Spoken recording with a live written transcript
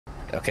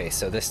Okay,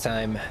 so this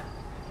time,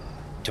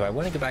 do I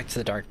want to go back to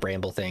the Dark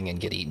Bramble thing and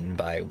get eaten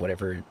by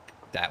whatever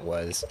that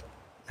was?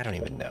 I don't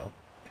even know.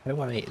 How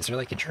do I... Is there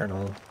like a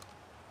journal?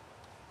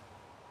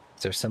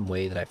 Is there some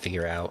way that I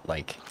figure out,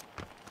 like...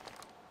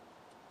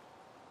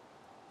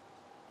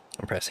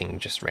 I'm pressing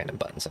just random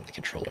buttons on the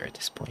controller at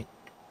this point.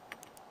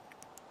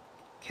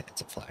 Okay,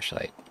 that's a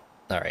flashlight.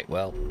 Alright,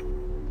 well...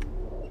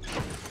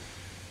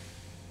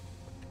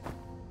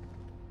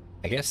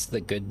 I guess the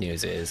good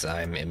news is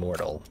I'm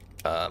immortal.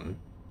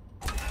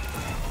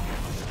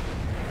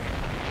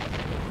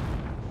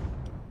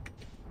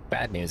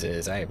 Bad news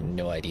is I have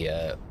no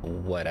idea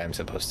what I'm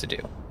supposed to do.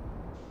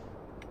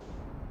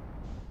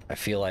 I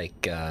feel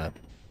like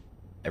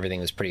everything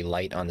was pretty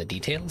light on the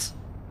details.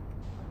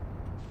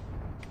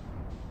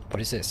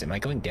 What is this? Am I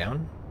going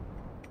down?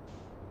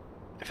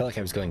 I felt like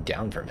I was going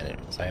down for a minute.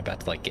 Was I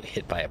about to like get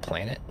hit by a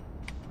planet?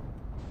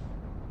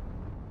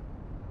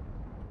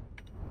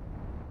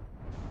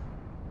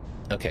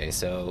 Okay,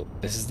 so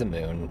this is the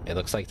moon. It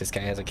looks like this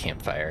guy has a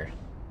campfire.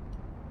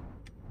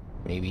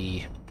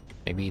 Maybe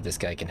this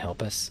guy can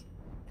help us.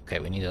 Okay,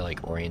 we need to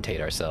like orientate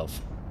ourselves.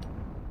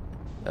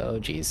 Oh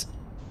geez.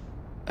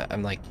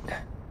 I'm like...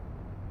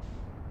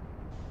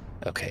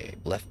 Okay,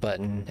 left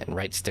button and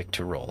right stick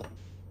to roll.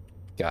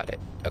 Got it.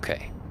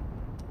 Okay.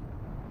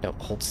 No,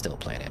 hold still,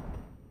 planet.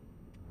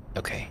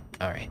 Okay,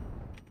 alright.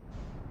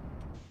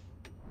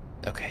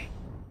 Okay.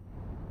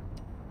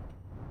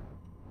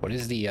 What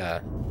is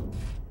the,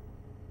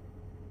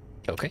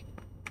 Okay.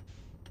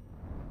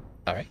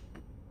 Alright.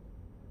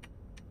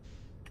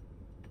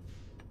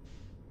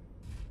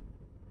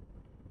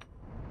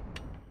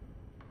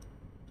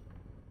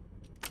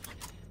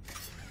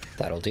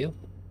 That'll do.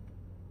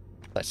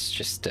 Let's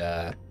just,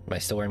 am I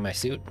still wearing my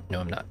suit? No,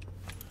 I'm not.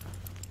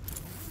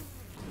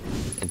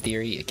 In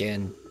theory,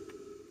 again,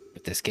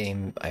 with this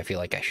game, I feel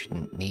like I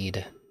shouldn't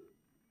need...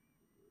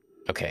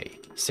 Okay,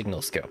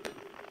 signal scope.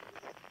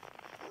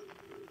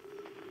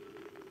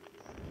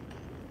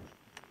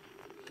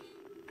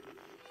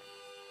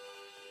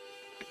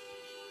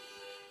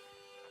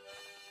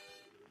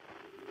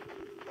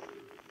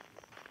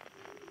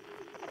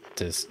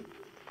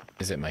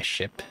 Is it my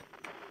ship?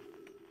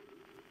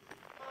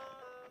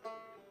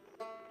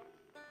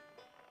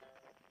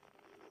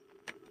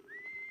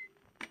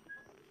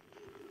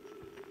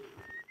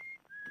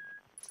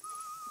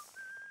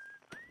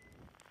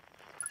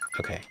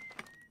 Okay,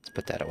 let's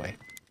put that away.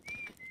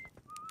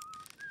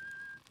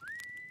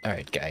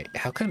 Alright, guy,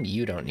 how come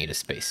you don't need a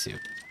spacesuit?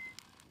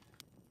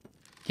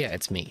 Yeah,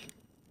 it's me.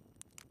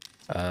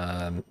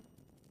 Been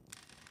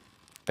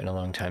a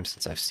long time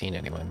since I've seen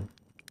anyone.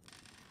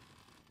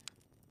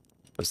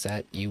 Was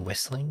that you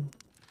whistling?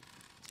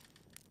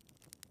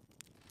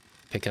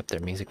 Pick up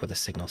their music with a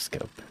signal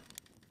scope.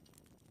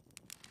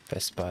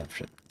 Best spot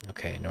for...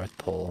 Okay, North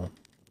Pole.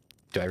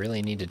 Do I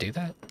really need to do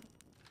that?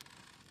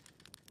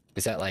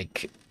 Is that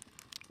like...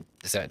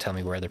 Does that tell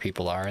me where other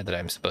people are that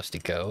I'm supposed to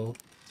go?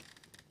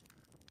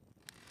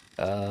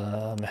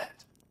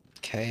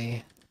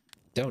 Okay.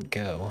 Don't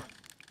go.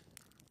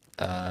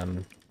 Yeah,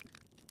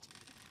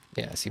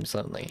 it seems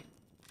lonely.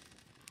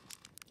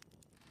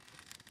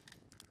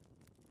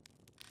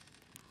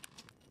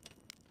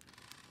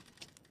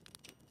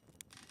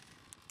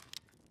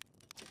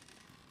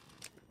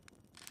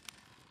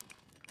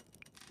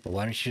 Well,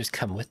 why don't you just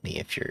come with me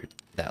if you're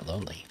that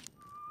lonely?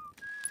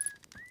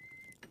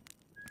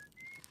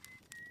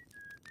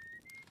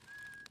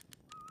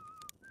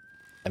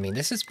 I mean,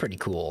 this is pretty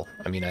cool.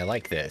 I mean, I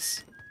like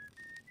this.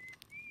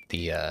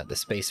 The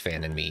space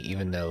fan in me,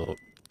 even though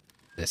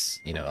this,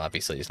 you know,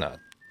 obviously is not...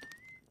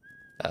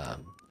 I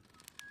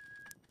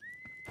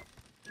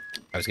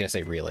was gonna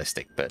say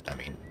realistic, but I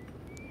mean...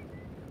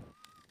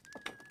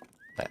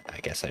 I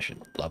guess I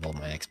should level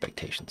my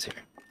expectations here.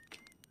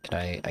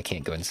 Can I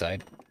can't go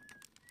inside?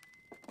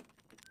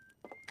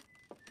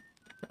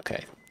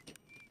 Okay.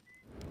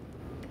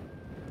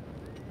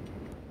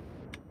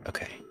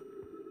 Okay.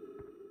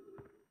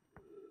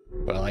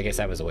 Well, I guess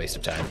that was a waste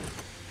of time.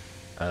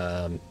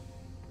 And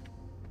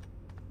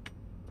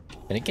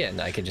again,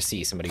 I could just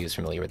see somebody who's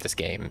familiar with this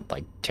game,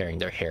 like, tearing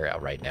their hair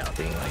out right now,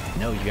 being like,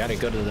 no, you gotta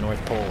go to the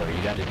North Pole, or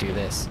you gotta do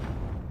this.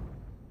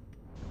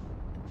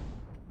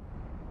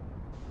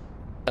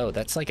 Oh,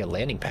 that's like a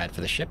landing pad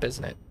for the ship,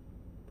 isn't it?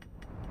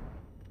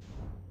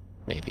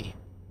 Maybe.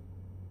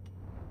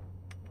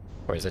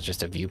 Or is that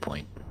just a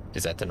viewpoint?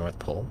 Is that the North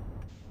Pole?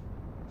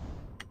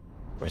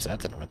 Or is that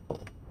the North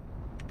Pole?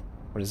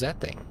 What is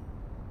that thing?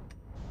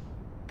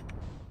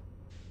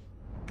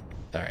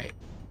 Alright.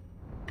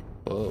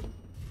 Whoa.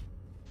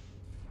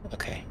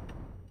 Okay.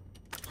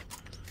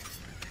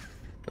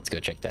 Let's go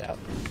check that out.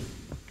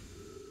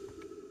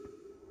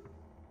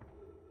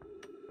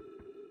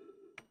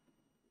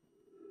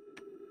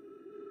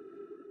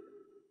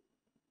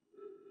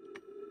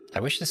 I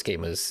wish this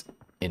game was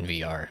in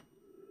VR.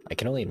 I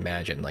can only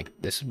imagine, like,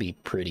 this would be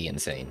pretty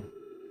insane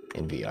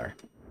in VR.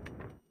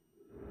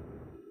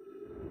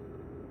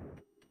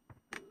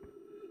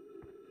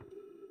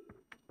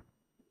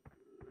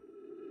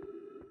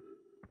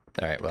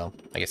 Alright, well,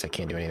 I guess I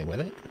can't do anything with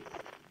it.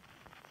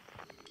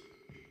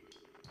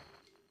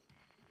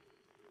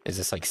 Is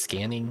this like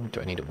scanning?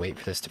 Do I need to wait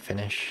for this to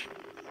finish?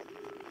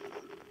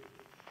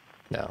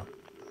 No.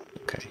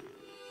 Okay.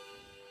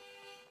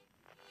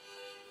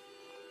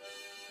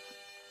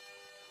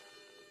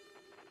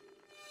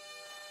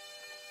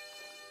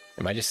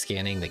 Am I just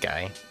scanning the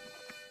guy?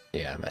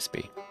 Yeah, it must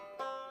be.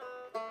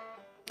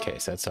 Okay,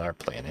 so that's our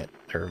planet.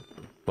 Or,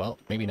 well,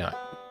 maybe not.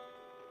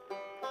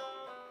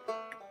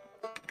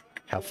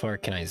 How far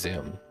can I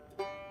zoom?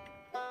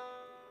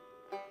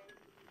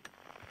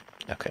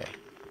 Okay,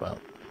 well.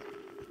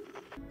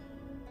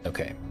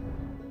 Okay.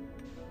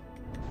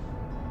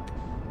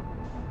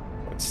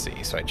 Let's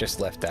see, so I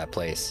just left that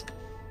place.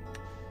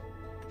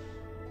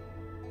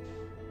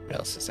 What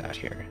else is out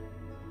here?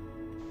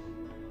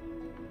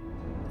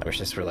 I wish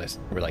this were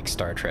like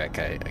Star Trek.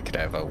 I could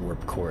have a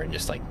warp core and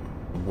just like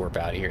warp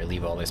out of here,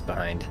 leave all this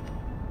behind.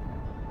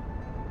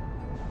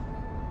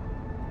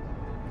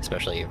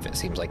 Especially if it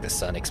seems like the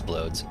sun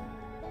explodes.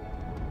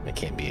 That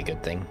can't be a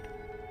good thing.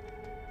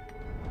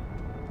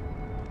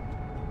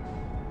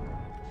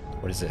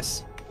 What is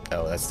this?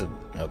 Oh, that's the...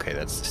 Okay,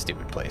 that's the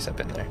stupid place. I've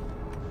been there.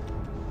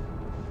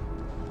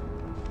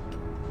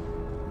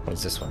 What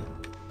is this one?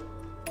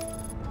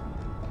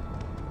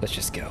 Let's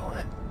just go.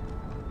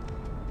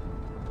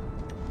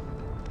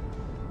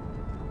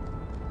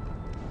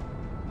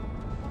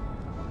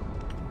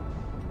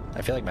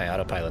 I feel like my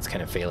autopilot's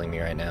kind of failing me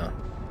right now.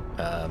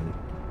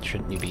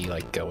 Shouldn't you be,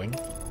 like, going?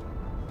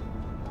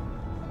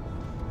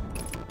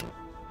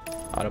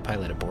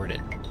 Autopilot aborted.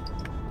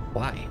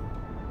 Why?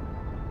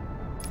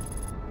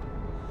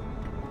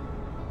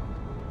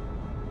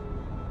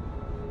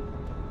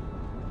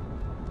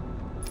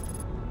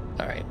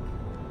 Alright.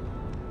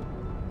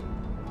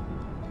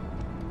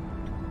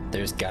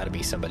 There's gotta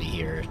be somebody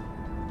here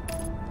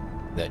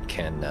that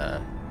can,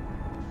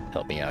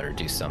 help me out or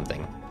do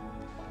something.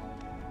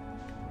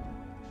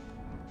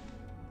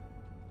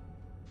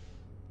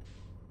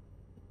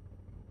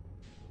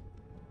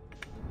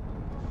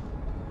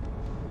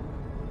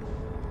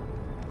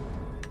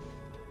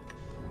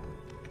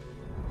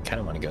 I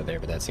don't want to go there,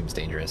 but that seems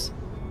dangerous.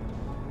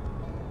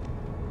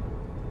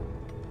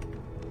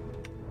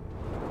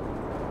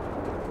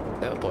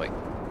 Oh boy.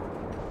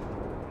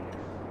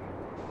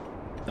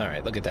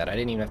 Alright, look at that. I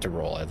didn't even have to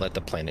roll. I let the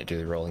planet do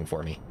the rolling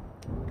for me.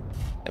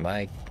 Am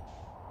I...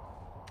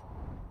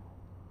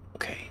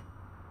 Okay.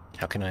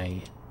 How can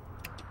I...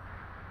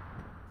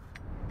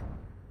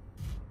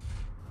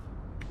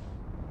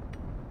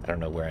 I don't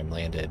know where I'm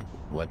landed.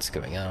 What's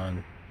going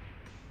on?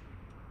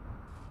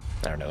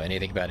 I don't know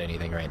anything about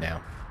anything right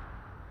now.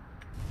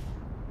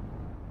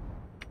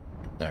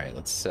 Alright,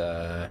 let's,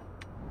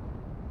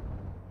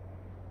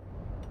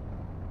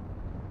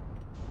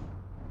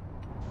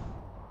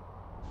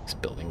 This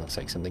building looks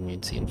like something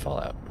you'd see in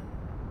Fallout.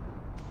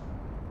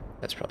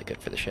 That's probably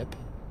good for the ship.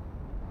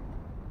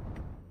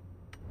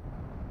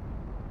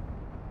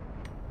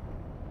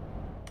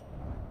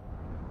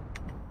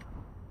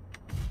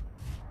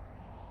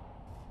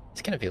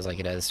 This kind of feels like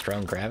it has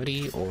strong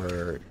gravity,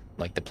 or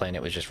like the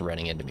planet was just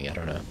running into me. I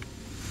don't know.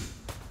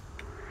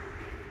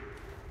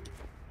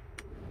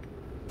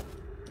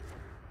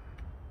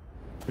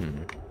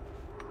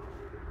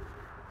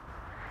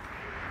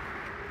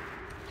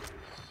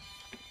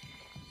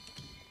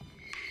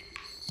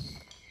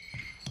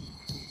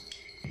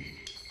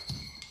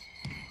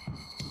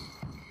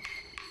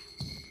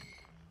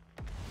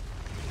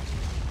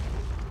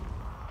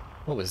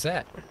 What was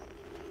that?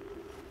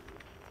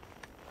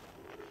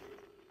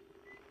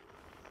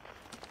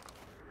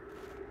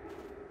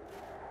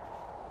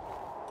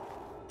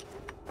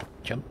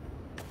 Jump.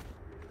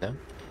 No.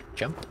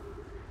 Jump.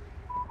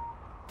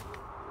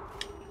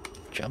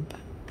 Jump.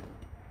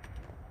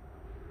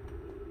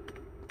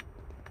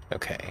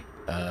 Okay.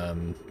 I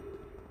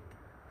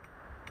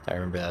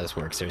remember how this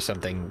works. There's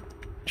something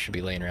should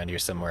be laying around here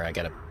somewhere. I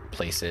gotta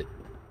place it.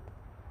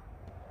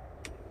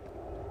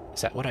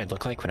 Is that what I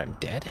look like when I'm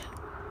dead?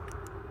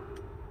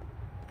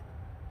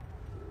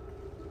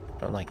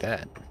 I don't like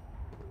that.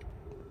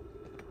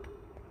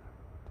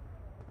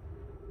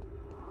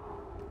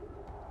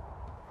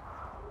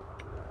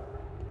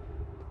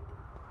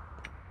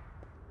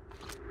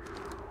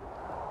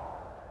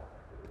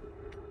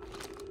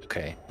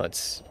 Okay,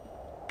 let's...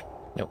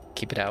 Nope,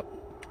 keep it out.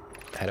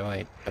 How do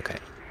I... Okay.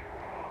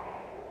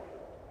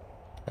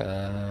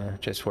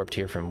 Just warped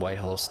here from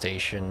Whitehall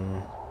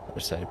Station. Other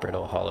side of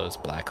Brittle Hollow's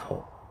black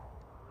hole.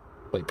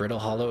 Wait, Brittle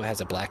Hollow has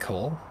a black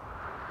hole?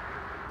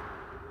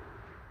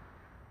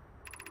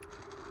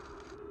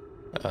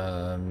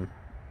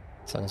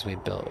 As long as we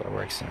built what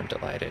works, I'm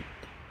delighted.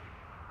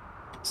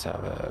 So,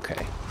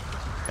 okay.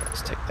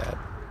 Let's take that.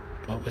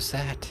 What was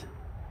that?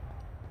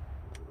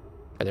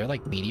 Are there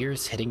like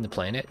meteors hitting the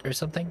planet or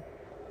something?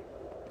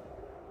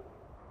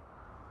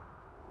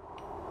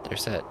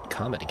 There's that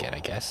comet again, I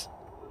guess.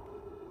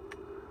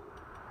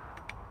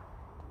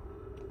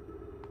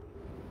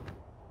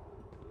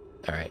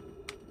 Alright.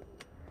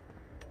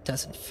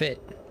 Doesn't fit.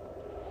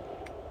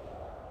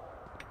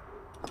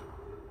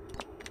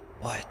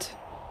 What?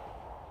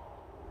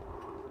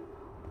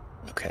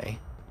 Okay.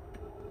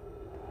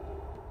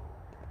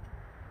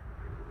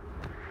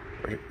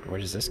 where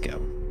does this go?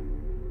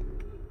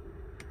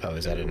 Oh,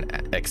 is that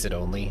an exit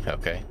only?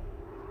 Okay.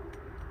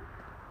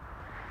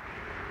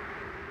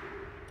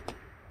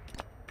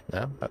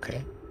 No?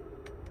 Okay.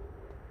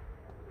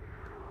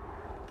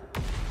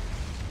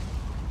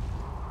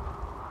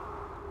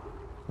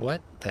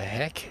 What the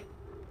heck?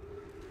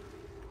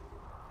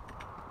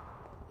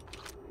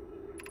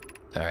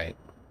 Alright.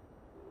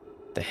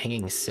 The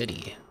Hanging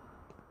City.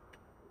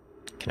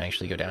 Can I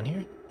actually go down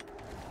here?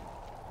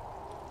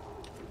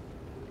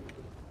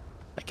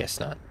 I guess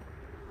not.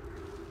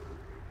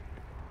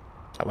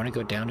 I want to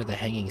go down to the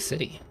Hanging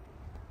City.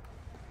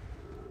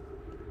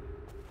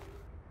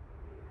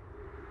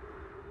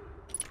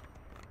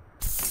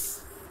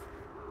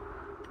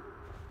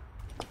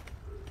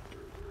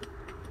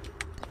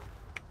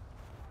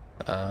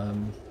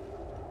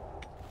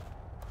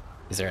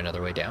 Is there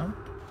another way down?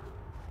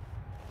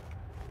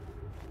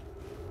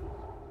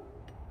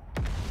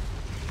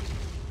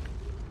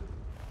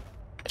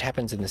 It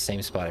happens in the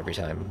same spot every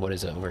time. What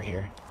is it over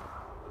here?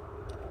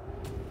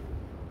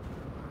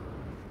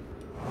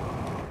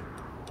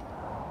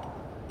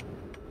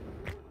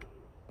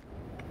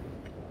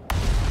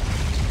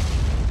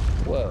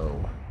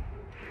 Whoa.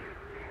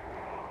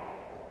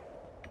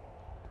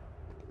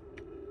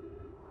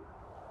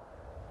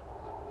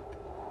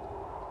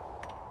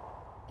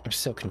 I'm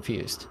so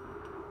confused.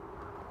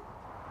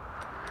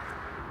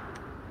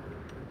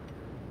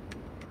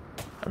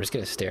 I'm just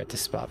gonna stare at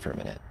this spot for a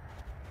minute.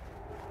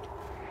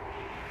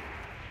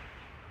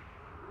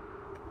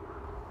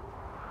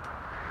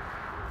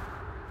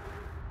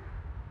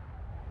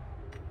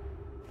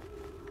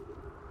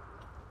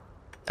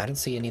 I don't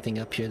see anything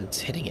up here that's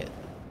hitting it.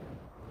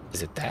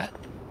 Is it that?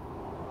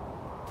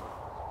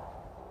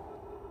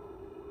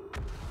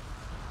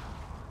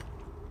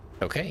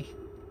 Okay,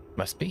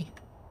 must be.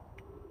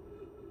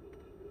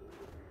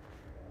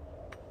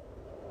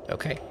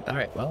 Okay,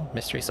 alright, well,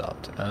 mystery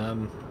solved.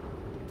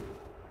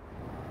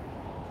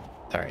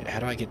 Alright, how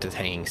do I get to the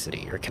Hanging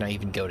City? Or can I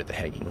even go to the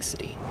Hanging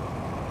City?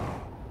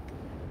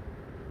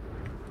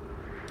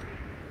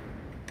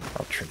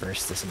 I'll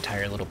traverse this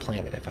entire little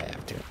planet if I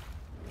have to.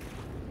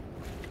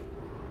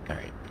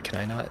 Alright, can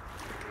I not?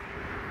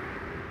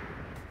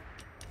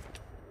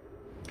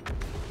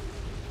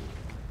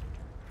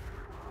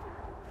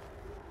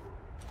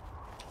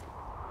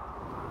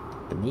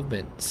 The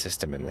movement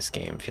system in this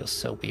game feels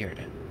so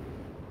weird.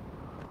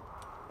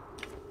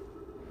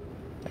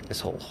 Like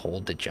this whole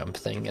hold to jump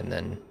thing, and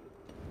then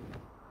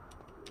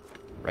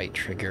right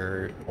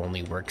trigger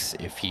only works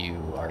if you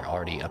are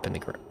already up in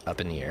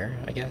the air,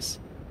 I guess.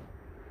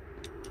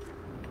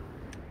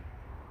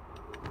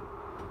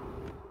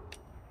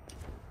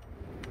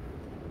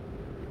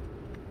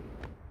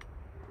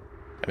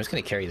 I'm just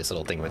gonna carry this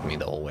little thing with me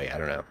the whole way. I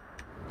don't know.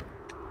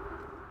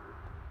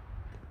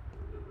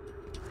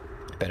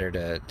 Better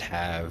to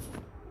have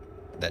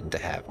than to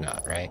have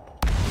not, right?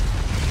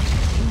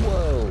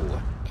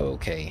 Whoa.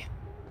 Okay.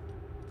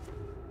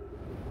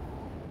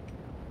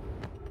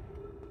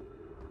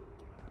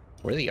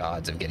 What are the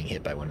odds of getting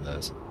hit by one of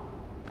those?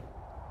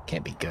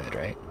 Can't be good,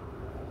 right?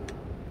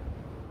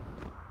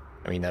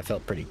 I mean, that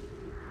felt pretty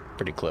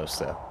close,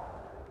 though.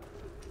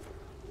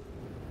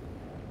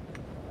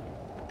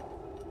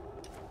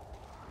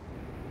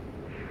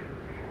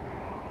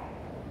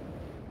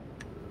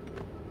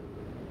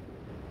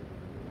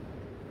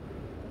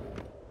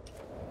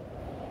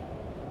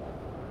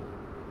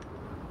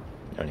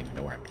 I don't even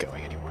know where I'm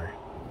going anymore.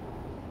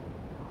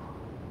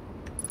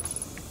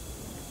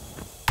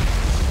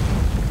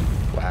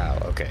 Wow,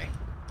 okay.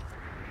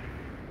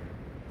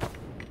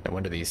 No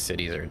wonder these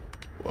cities are...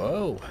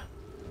 Whoa!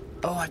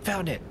 Oh, I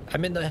found it!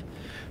 I'm in the...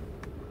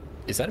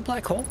 Is that a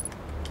black hole?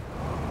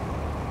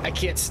 I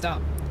can't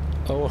stop.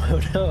 Oh,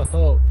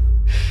 no!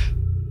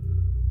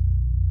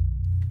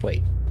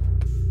 Wait.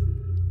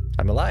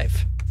 I'm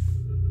alive.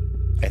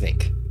 I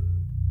think.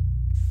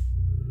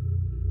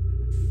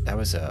 That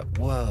was a...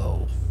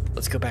 Whoa.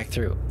 Let's go back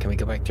through. Can we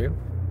go back through?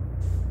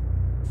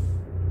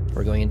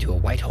 We're going into a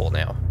white hole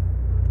now.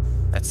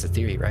 That's the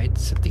theory, right?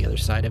 So the other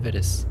side of it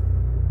is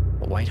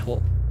a white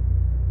hole.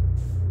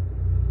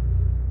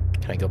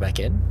 Can I go back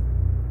in?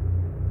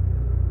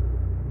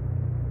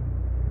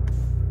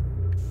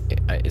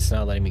 It's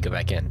not letting me go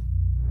back in.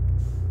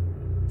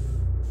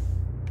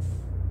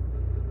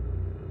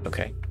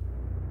 Okay.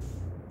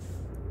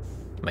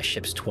 My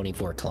ship's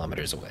 24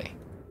 kilometers away.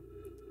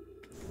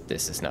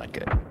 This is not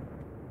good.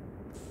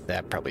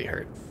 That probably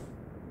hurt.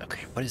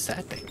 Okay, what is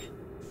that thing?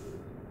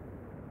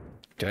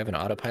 Do I have an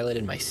autopilot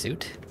in my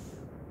suit?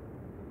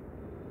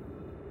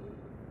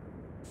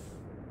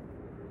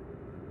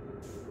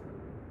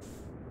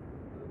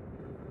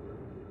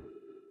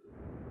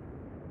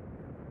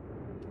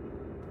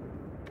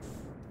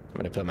 I'm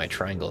gonna put my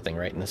triangle thing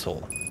right in this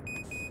hole.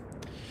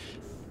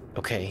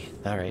 Okay,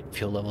 alright,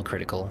 fuel level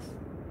critical.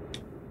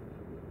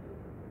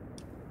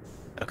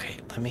 Okay,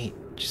 let me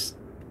just...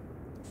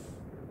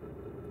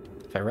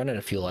 If I run out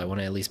of fuel, I want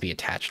to at least be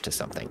attached to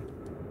something.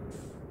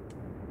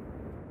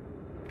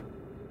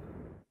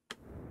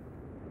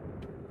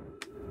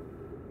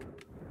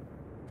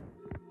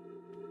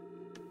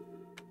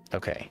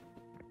 Okay.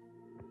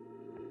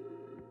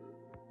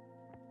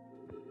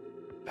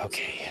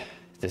 Okay.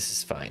 This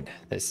is fine.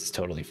 This is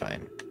totally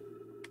fine.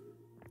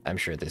 I'm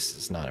sure this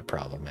is not a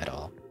problem at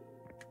all.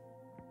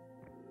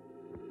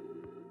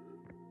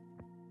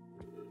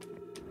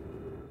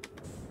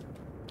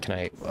 Can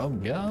I... Oh,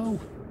 no!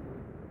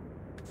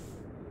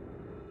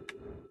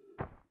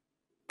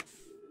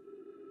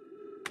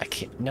 I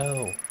can't...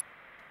 No!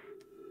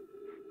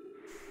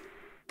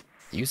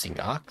 Using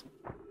ox...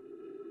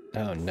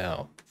 Oh,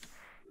 no.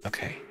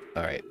 Okay.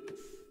 Alright.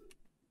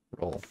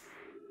 Roll.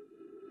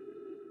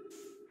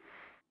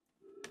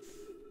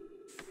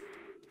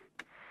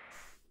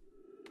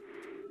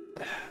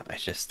 I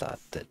just thought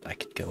that I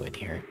could go in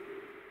here.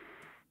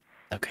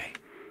 Okay.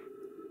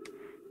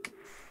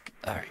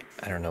 Alright,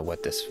 I don't know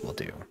what this will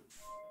do.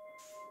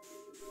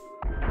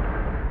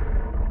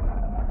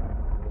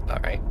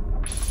 Alright.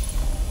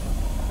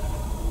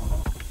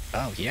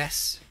 Oh,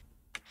 yes!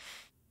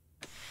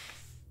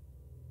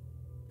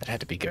 That had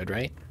to be good,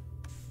 right?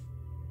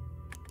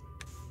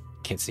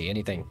 Can't see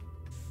anything.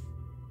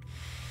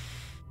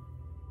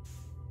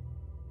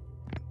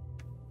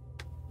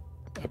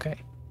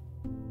 Okay.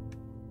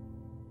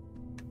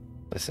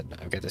 Listen,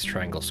 I've got this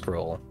triangle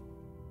scroll.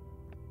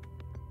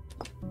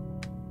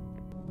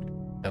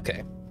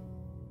 Okay.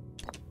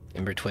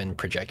 Ember Twin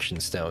Projection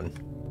Stone.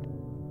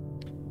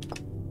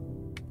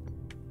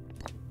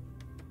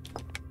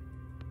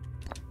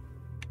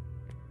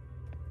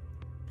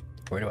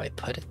 Where do I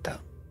put it, though?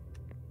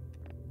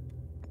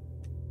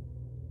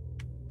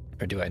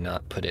 Or do I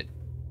not put it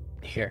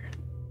here?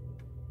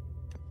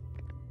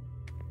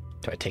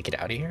 Do I take it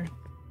out of here?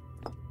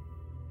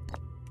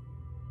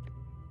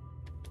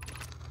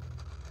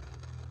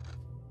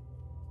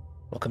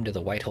 Welcome to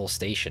the Whitehole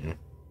Station.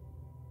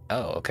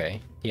 Oh,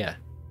 okay. Yeah.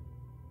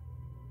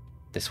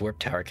 This warp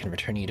tower can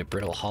return you to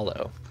Brittle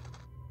Hollow.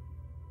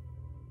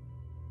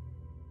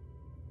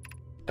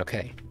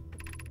 Okay.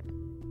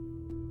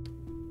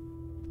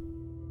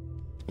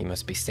 You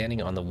must be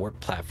standing on the warp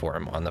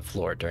platform on the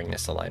floor during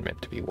this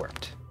alignment to be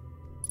warped.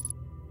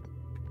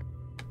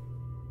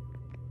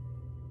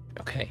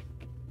 Okay.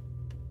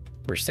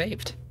 We're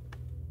saved.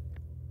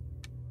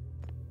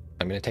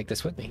 I'm gonna take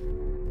this with me.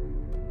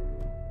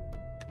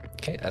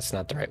 Okay, that's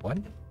not the right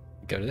one.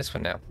 Go to this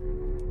one now.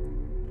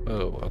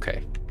 Oh,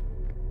 okay.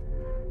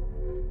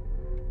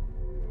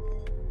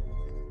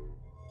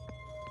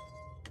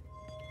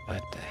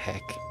 What the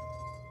heck?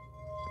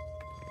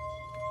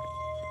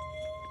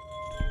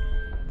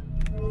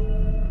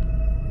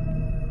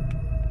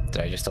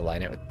 Did I just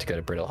align it to go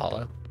to Brittle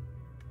Hollow?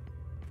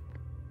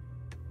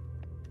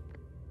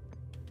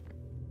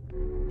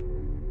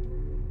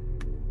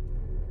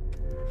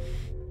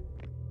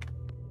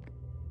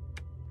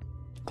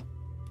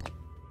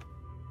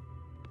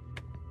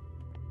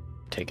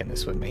 Taking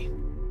this with me.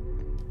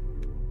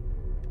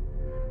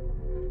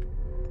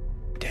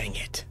 Dang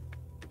it.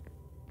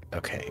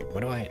 Okay, what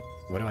do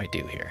I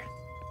do here?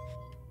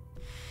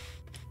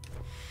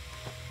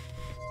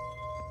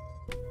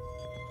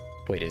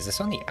 Wait, is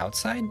this on the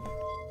outside?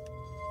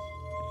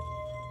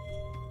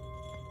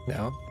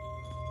 No.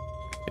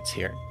 It's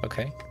here.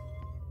 Okay.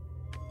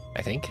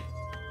 I think.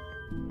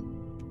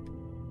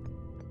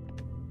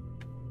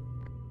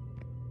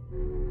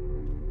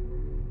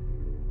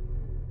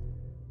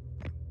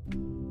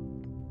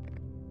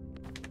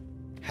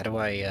 How do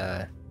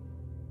I,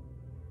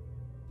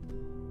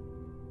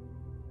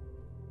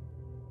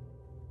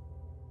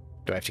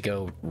 do I have to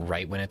go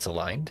right when it's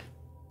aligned?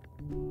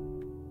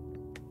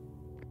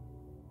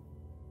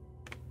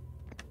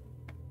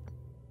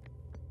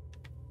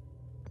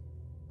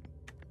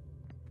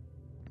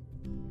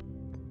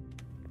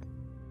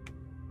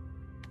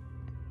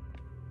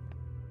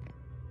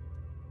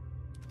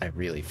 I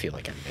really feel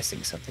like I'm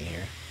missing something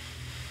here.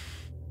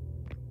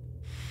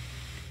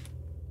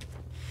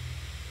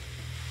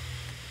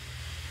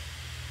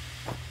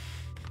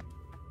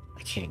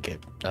 I can't get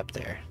up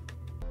there.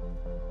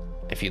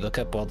 If you look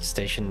up while the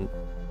station...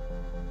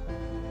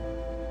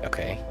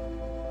 Okay.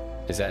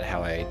 Is that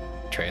how I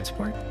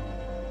transport?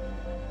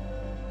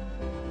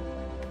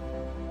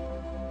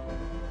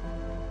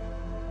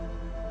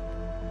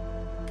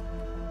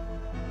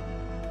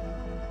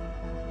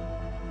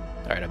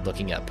 Alright, I'm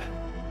looking up.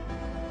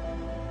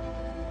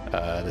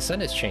 The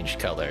sun has changed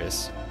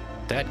colors.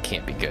 That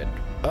can't be good.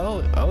 Oh,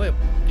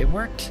 it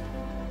worked.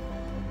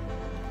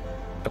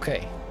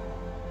 Okay.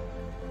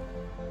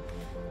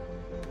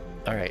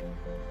 Alright.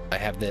 I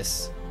have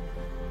this.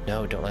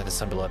 No, don't let the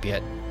sun blow up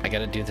yet. I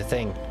gotta do the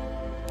thing.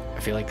 I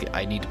feel like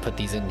I need to put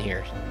these in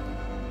here.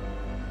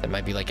 That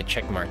might be like a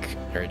check mark,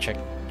 or a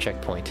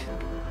checkpoint.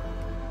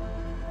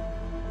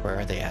 Where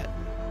are they at?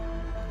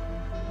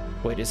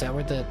 Wait, is that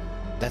where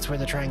that's where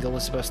the triangle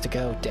was supposed to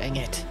go? Dang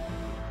it.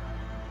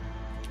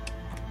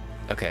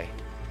 Okay.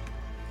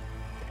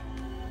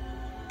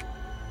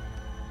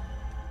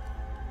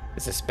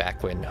 Is this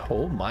backwind?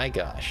 Oh my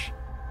gosh.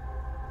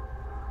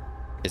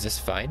 Is this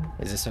fine?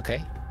 Is this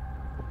okay?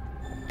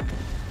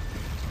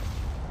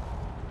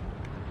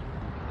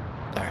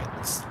 Alright,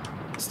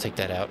 let's take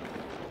that out.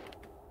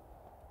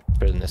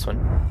 Better than this one.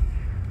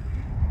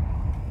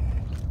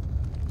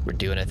 We're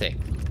doing a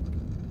thing.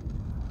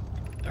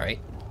 Alright.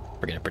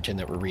 We're gonna pretend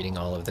that we're reading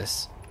all of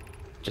this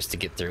just to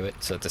get through it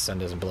so that the sun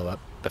doesn't blow up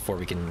before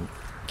we can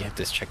get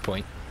this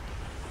checkpoint.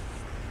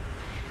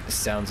 It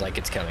sounds like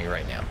it's coming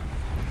right now.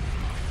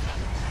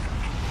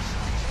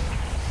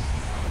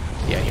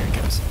 Yeah, here it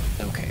comes.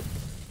 Okay.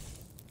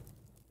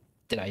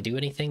 Did I do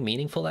anything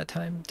meaningful that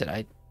time? Did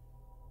I